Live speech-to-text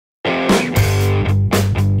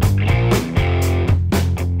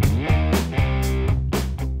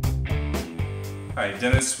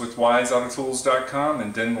Dennis with wiseautotools.com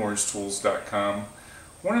and denmorestools.com.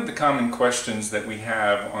 One of the common questions that we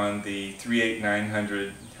have on the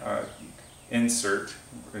 38900 insert,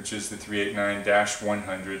 which is the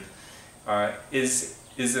 389-100, is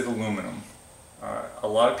it aluminum? A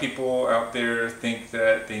lot of people out there think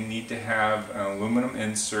that they need to have an aluminum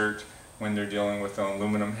insert when they're dealing with an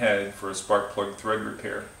aluminum head for a spark plug thread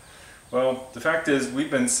repair. Well, the fact is we've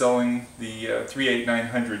been selling the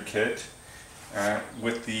 38900 kit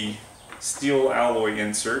with the steel alloy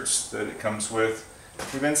inserts that it comes with.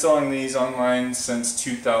 We've been selling these online since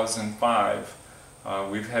 2005.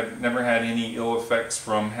 We've never had any ill effects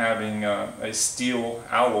from having a steel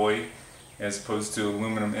alloy as opposed to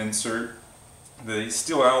aluminum insert. The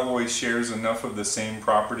steel alloy shares enough of the same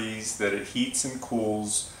properties that it heats and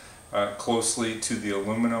cools closely to the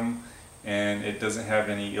aluminum, and it doesn't have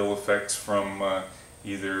any ill effects from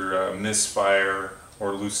either misfire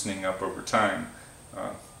or loosening up over time.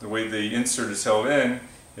 The way the insert is held in,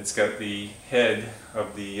 it's got the head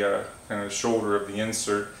of the kind of shoulder of the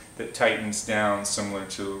insert that tightens down similar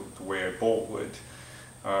to the way a bolt would.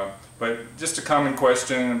 But just a common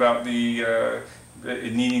question about the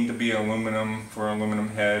it needing to be aluminum for an aluminum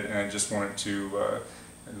head, and I just wanted to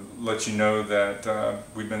let you know that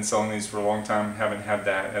we've been selling these for a long time, haven't had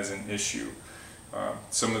that as an issue.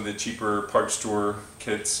 Some of the cheaper parts store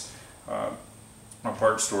kits or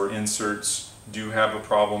parts store inserts do have a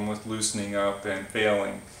problem with loosening up and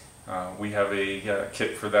failing. We have a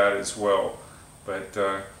kit for that as well. But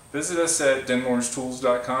visit us at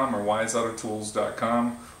denmorestools.com or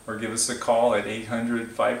wiseautotools.com, or give us a call at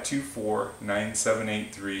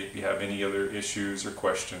 800-524-9783 if you have any other issues or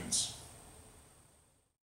questions.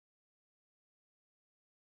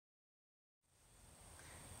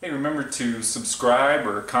 Hey, remember to subscribe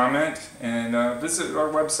or comment, and visit our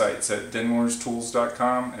websites at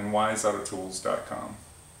denmorestools.com and wiseautotools.com.